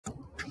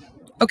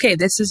Okay,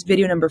 this is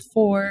video number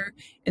 4.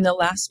 In the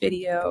last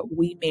video,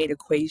 we made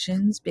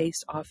equations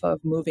based off of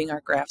moving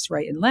our graphs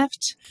right and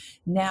left.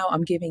 Now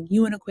I'm giving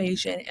you an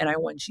equation and I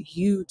want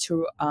you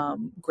to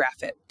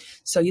graph it.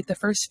 So you have to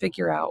first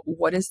figure out,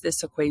 what is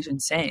this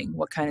equation saying?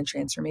 What kind of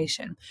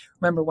transformation?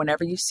 Remember,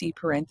 whenever you see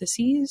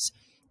parentheses,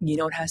 you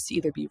know it has to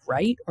either be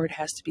right or it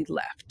has to be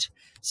left.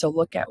 So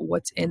look at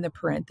what's in the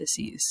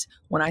parentheses.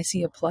 When I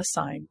see a plus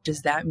sign,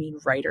 does that mean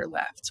right or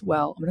left?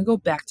 Well, I'm going to go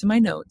back to my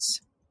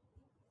notes.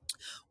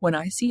 When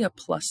I see a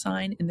plus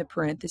sign in the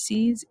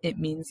parentheses, it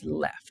means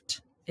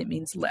left. It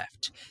means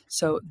left.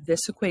 So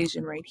this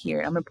equation right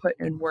here, I'm going to put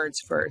in words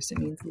first. It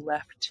means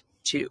left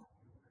 2,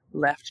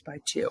 left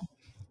by 2.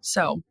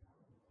 So,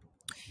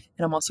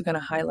 and I'm also going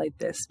to highlight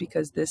this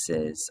because this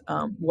is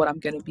what I'm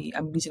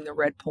using the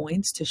red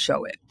points to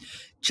show it.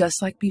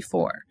 Just like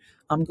before,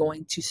 I'm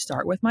going to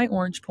start with my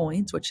orange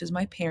points, which is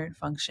my parent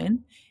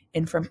function.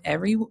 And from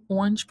every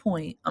orange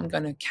point, I'm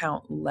going to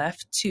count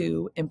left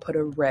 2 and put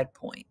a red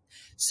point.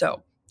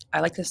 So I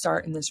like to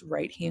start in this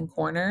right-hand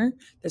corner.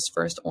 This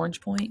first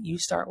orange point, you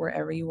start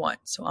wherever you want.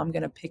 So I'm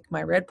going to pick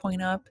my red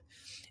point up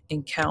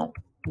and count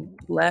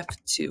left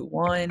 2.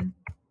 1,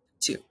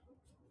 2.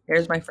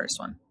 Here's my first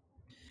one.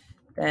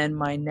 Then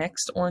my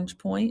next orange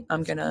point,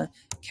 I'm going to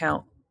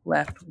count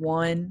left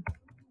 1,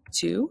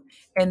 2.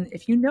 And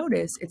if you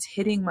notice, it's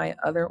hitting my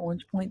other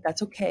orange point.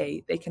 That's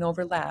okay. They can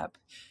overlap.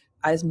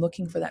 I was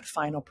looking for that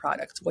final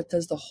product. What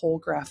does the whole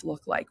graph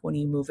look like when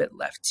you move it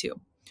left 2?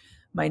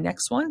 My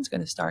next one is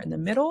going to start in the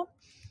middle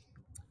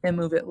and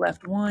move it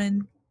left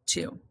 1,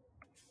 2.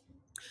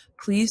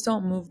 Please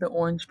don't move the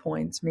orange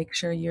points. Make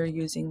sure you're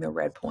using the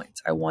red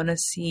points. I want to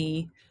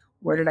see,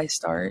 where did I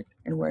start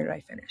and where did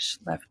I finish?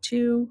 Left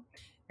 2,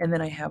 and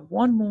then I have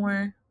one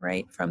more,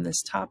 right, from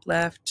this top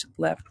left,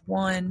 left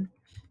 1,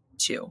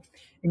 2.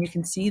 And you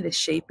can see the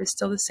shape is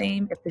still the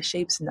same. If the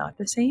shape's not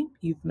the same,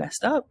 you've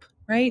messed up,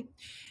 right?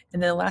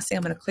 And then the last thing,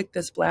 I'm going to click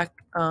this black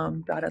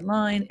dotted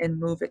line and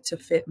move it to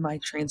fit my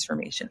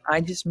transformation.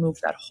 I just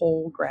moved that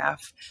whole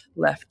graph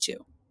left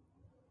 2.